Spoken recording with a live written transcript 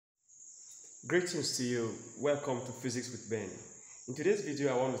Greetings to you. Welcome to Physics with Ben. In today's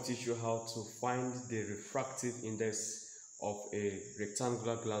video, I want to teach you how to find the refractive index of a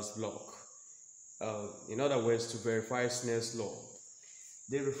rectangular glass block. In other words, to verify Snell's law.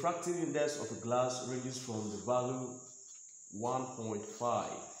 The refractive index of a glass ranges from the value 1.5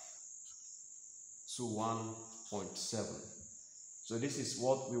 to 1.7. So this is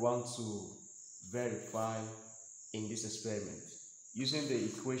what we want to verify in this experiment. Using the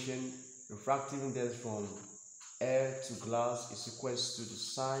equation, refractive index from air to glass is equal to the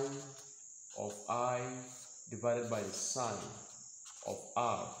sine of I divided by the sine of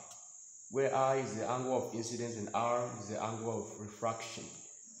R, where I is the angle of incidence and R is the angle of refraction.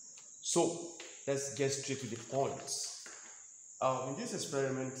 So let's get straight to the points. In this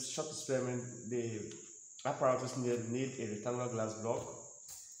experiment, short experiment, the apparatus need a rectangular glass block.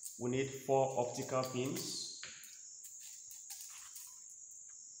 We need 4 optical pins.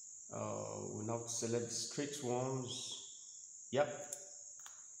 We now select straight ones. Yep,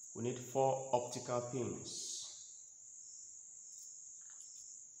 we need 4 optical pins.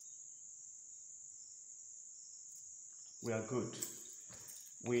 We are good.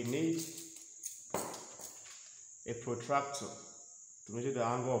 We need a protractor to measure the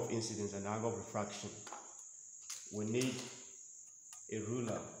angle of incidence and the angle of refraction. We need a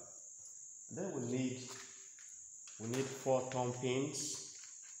ruler. And then we need 4 thumb pins.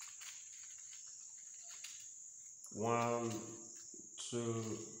 1,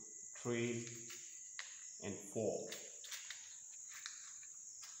 2, 3, and 4.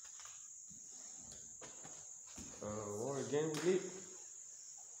 What again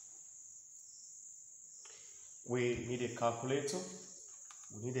we need a calculator.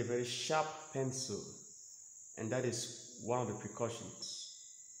 We need a very sharp pencil, and that is one of the precautions.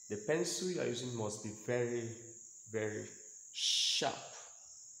 The pencil you are using must be very, very sharp.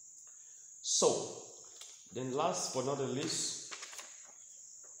 So then last but not the least,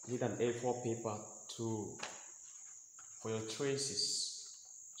 you need an A4 paper for your traces.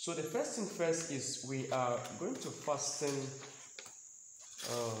 So the first thing first is we are going to fasten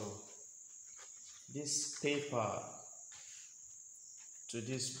this paper to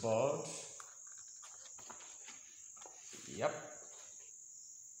this board. Yep.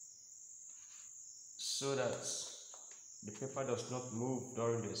 So that the paper does not move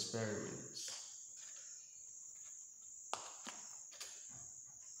during the experiment.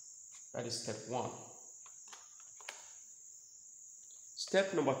 That is step 1.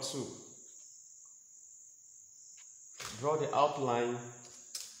 Step number 2. Draw the outline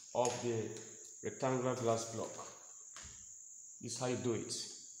of the rectangular glass block. This is how you do it.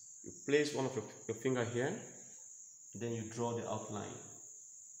 You place one of your finger here, then you draw the outline.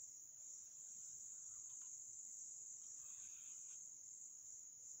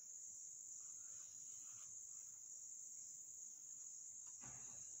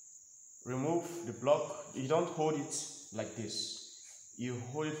 Remove the block. You don't hold it like this. You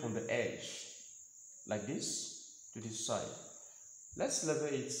hold it from the edge like this to this side. Let's level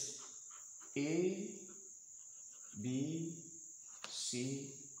it A, B,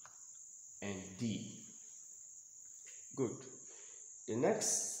 C, and D. Good. The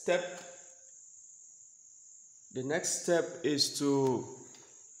next step is to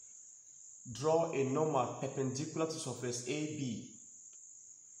draw a normal perpendicular to surface AB.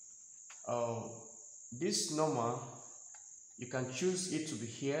 This normal, you can choose it to be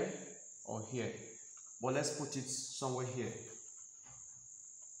here or here, but let's put it somewhere here.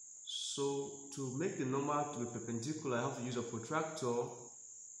 So to make the normal to be perpendicular, I have to use a protractor.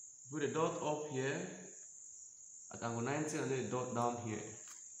 Put a dot up here at angle 90 and then a dot down here.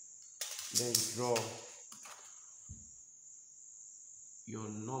 Then you draw your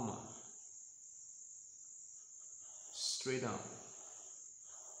normal straight down.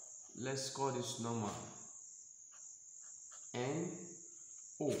 Let's call this normal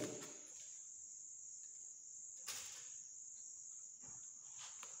NO.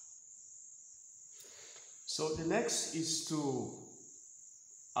 So the next is to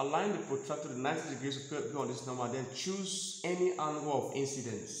align the protractor to 90 degrees on this normal, then choose any angle of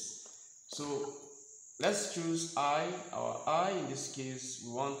incidence. So let's choose I. Our I in this case,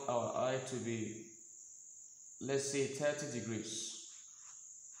 we want our I to be, let's say, 30 degrees.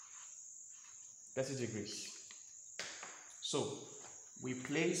 30 degrees. So we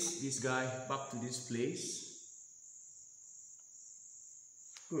place this guy back to this place.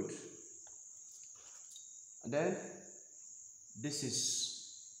 Good. And then this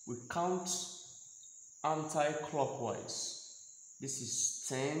is, we count anti-clockwise. This is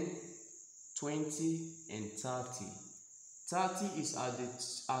 10, 20, and 30. 30 is at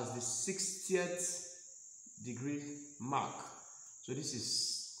the 60th degree mark. So this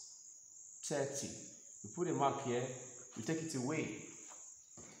is 30. We put a mark here, we take it away.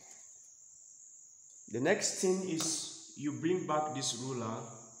 The next thing is you bring back this ruler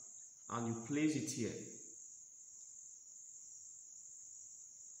and you place it here.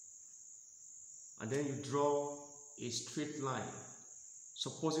 And then you draw a straight line,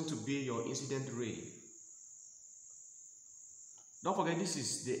 supposing to be your incident ray. Don't forget, this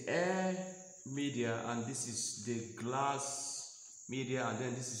is the air media and this is the glass media, and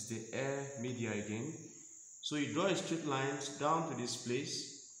then this is the air media again. So you draw a straight line down to this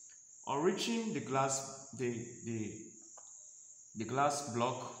place. On reaching the glass, the glass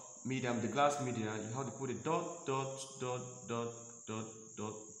block medium, the glass media, you have to put a dot, dot, dot, dot, dot,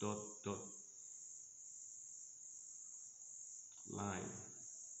 dot, dot, dot line.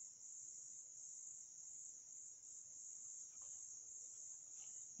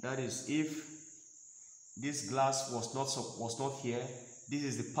 That is, if this glass was not here, this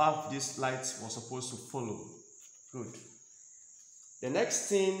is the path this light was supposed to follow. Good. The next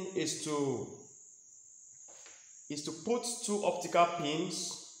thing is to put two optical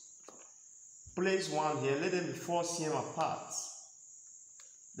pins. Place one here. Let them be 4 cm apart.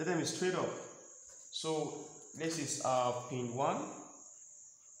 Let them be straight up. So this is our pin 1.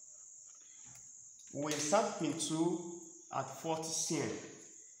 We insert pin 2 at 40 cm.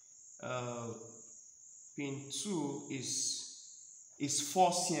 Pin 2 is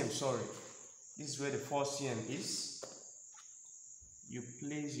 4 cm. Sorry, this is where the 4 cm is. You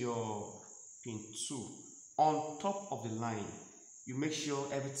place your pin 2 on top of the line. You make sure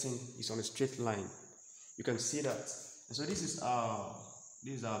everything is on a straight line. You can see that. And so this is our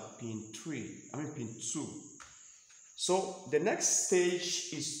pin 3. I mean pin 2. So the next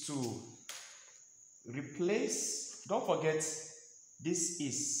stage is to replace. Don't forget, this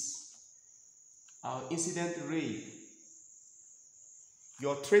is our incident ray.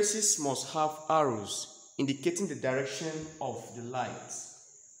 Your traces must have arrows indicating the direction of the light,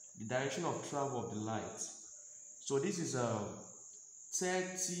 the direction of travel of the light. So this is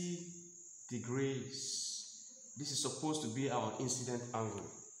 30 degrees. This is supposed to be our incident angle,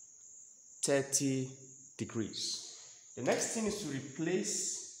 30 degrees. The next thing is to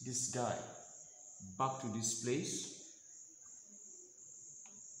replace this guy back to this place.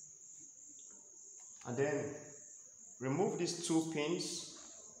 And then remove these 2 pins,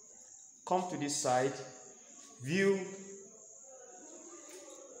 come to this side, view.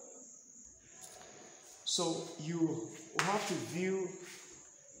 So you have to view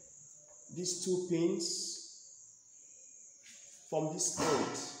these 2 pins from this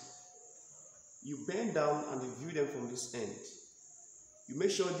end. You bend down and you view them from this end. You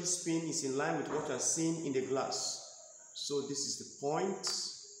make sure this pin is in line with what you are seeing in the glass. So this is the point.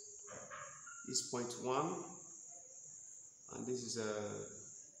 This point 1, and this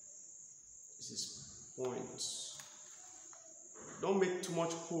is point. Don't make too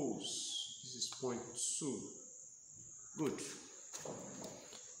much holes. This is point 2. Good.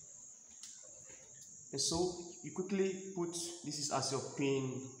 And so you quickly put this is as your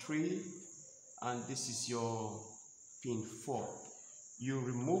pin 3, and this is your pin 4. You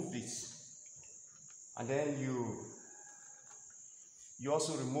remove this, and then you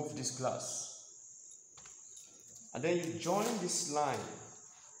also remove this glass. And then you join this line.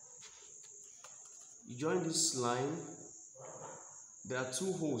 You join this line. There are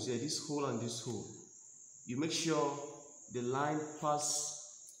 2 holes here, this hole and this hole. You make sure the line passes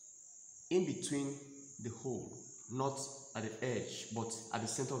in between the hole, not at the edge, but at the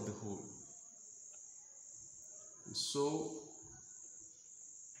center of the hole. And so,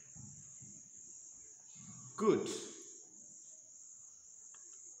 good.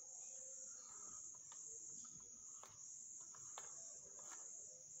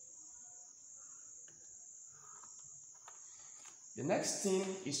 The next thing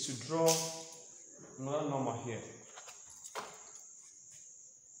is to draw another number here.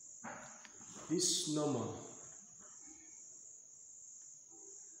 This number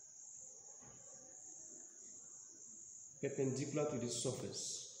perpendicular to this surface.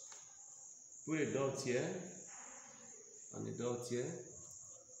 Put a dot here and a dot here.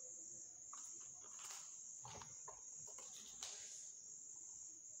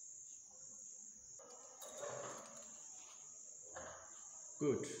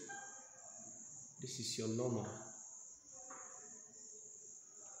 Good. This is your normal.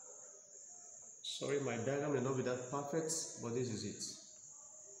 Sorry, my diagram may not be that perfect, but this is it.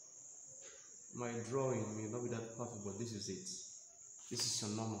 My drawing may not be that perfect, but this is it. This is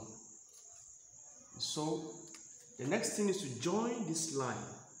your normal. So The next thing is to join this line.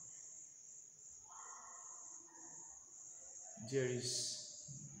 You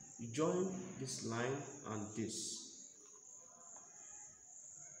join this line and this.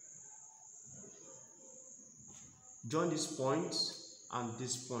 Join this point and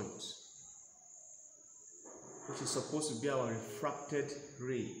this point, which is supposed to be our refracted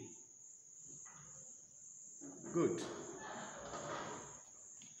ray. Good.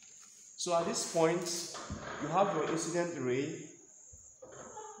 So at this point, you have your incident ray,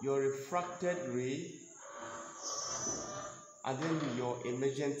 your refracted ray, and then your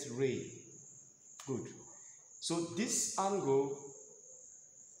emergent ray. Good. So this angle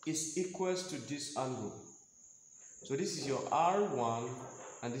is equals to this angle. So this is your R1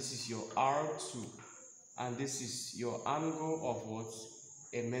 and this is your R2, and this is your angle of what?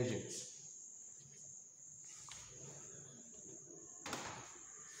 Emergent.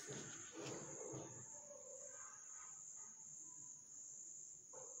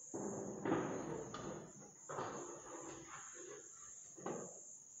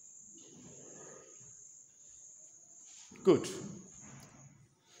 Good.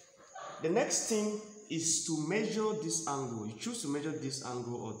 The next thing is to measure this angle. You choose to measure this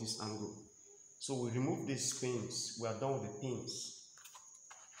angle or this angle. So we remove these pins. We are done with the pins.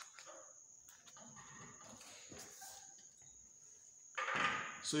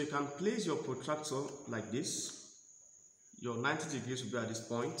 So you can place your protractor like this. Your 90 degrees will be at this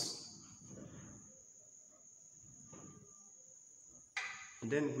point. And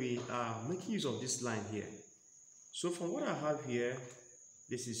then we are making use of this line here. So from what I have here,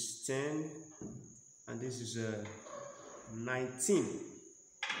 this is 10 and this is 19.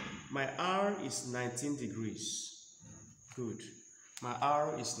 My R is 19 degrees. Good. My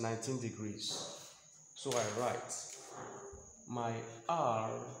R is 19 degrees. So I write my R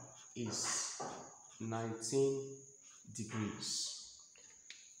is 19 degrees.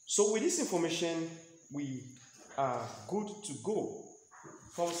 So with this information, we are good to go.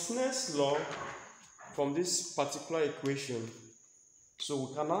 From Snell's law, from this particular equation, so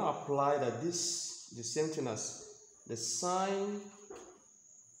we can now apply that this is the same thing as the sine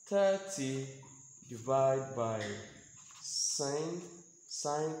 30 divided by sine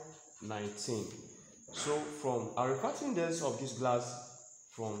 19. So from our refractive index of this glass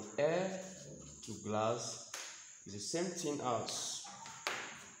from air to glass is the same thing as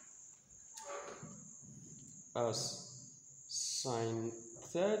sine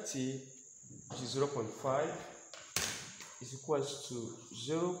 30, which is 0.5, is equals to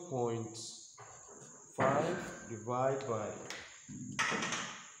 0.5 divided by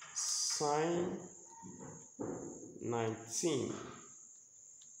sine 19.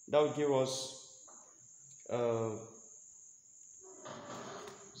 That will give us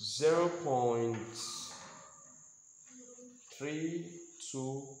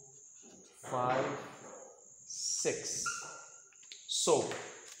So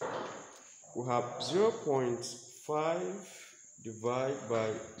we have 0.5 divided by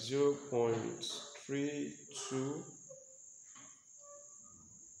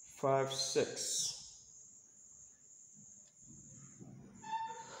 0.3256.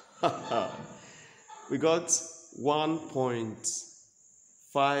 We got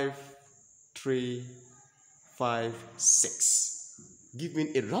 1.5356. Give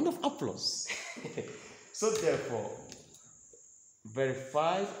me a round of applause. So therefore,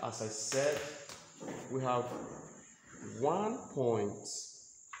 verify, as I said, we have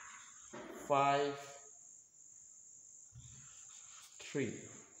 1.53.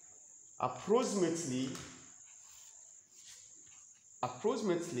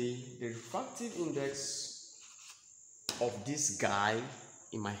 Approximately the refractive index of this guy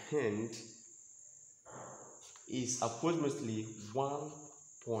in my hand is approximately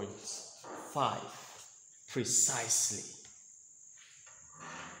 1.5 precisely.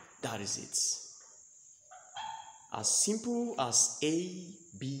 That is it. As simple as A,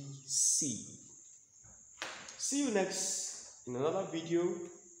 B, C. See you next in another video.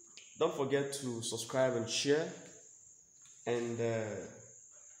 Don't forget to subscribe and share, and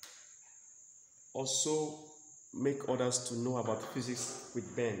also make others to know about physics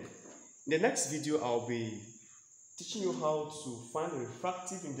with Ben. In the next video, I'll be teaching you how to find the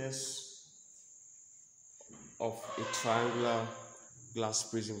refractive index of a triangular glass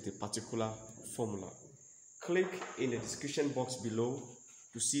prism with a particular formula. Click in the description box below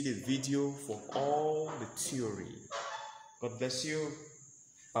to see the video for all the theory. God bless you.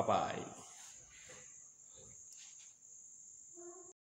 Bye-bye.